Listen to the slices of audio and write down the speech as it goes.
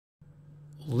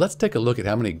let's take a look at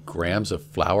how many grams of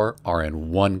flour are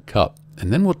in 1 cup,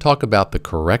 and then we'll talk about the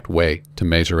correct way to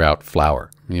measure out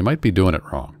flour. You might be doing it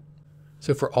wrong.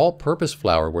 So for all-purpose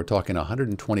flour, we're talking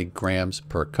 120 grams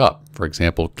per cup. For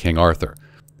example, King Arthur.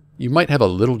 You might have a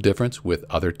little difference with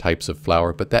other types of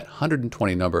flour, but that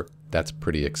 120 number, that's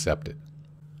pretty accepted.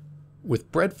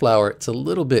 With bread flour, it's a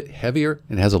little bit heavier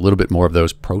and has a little bit more of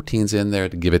those proteins in there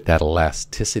to give it that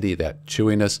elasticity, that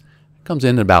chewiness. It comes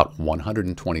in about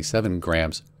 127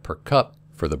 grams per cup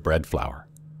for the bread flour.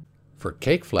 For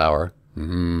cake flour,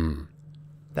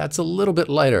 that's a little bit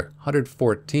lighter,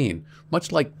 114.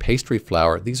 Much like pastry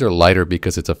flour, these are lighter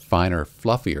because it's a finer,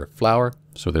 fluffier flour,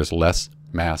 so there's less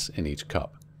mass in each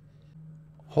cup.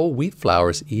 Whole wheat flour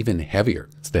is even heavier.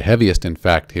 It's the heaviest, in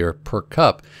fact, here per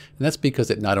cup, and that's because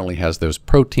it not only has those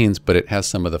proteins, but it has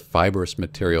some of the fibrous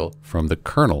material from the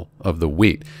kernel of the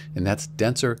wheat, and that's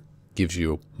denser, gives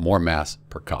you more mass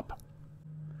per cup.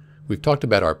 We've talked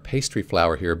about our pastry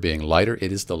flour here being lighter.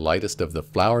 It is the lightest of the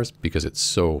flours because it's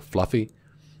so fluffy.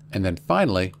 And then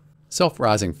finally,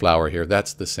 self-rising flour here,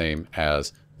 that's the same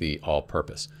as the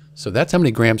all-purpose. So that's how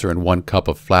many grams are in 1 cup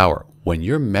of flour. When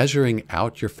you're measuring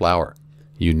out your flour,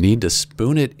 you need to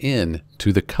spoon it in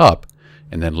to the cup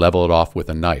and then level it off with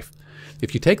a knife.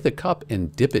 If you take the cup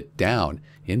and dip it down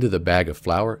into the bag of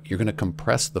flour, you're going to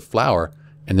compress the flour,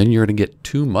 and then you're going to get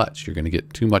too much. You're going to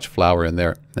get too much flour in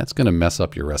there. That's going to mess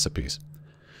up your recipes.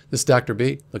 This is Dr.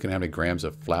 B, looking at how many grams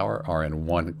of flour are in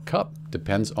 1 cup.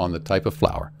 Depends on the type of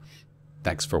flour.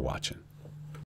 Thanks for watching.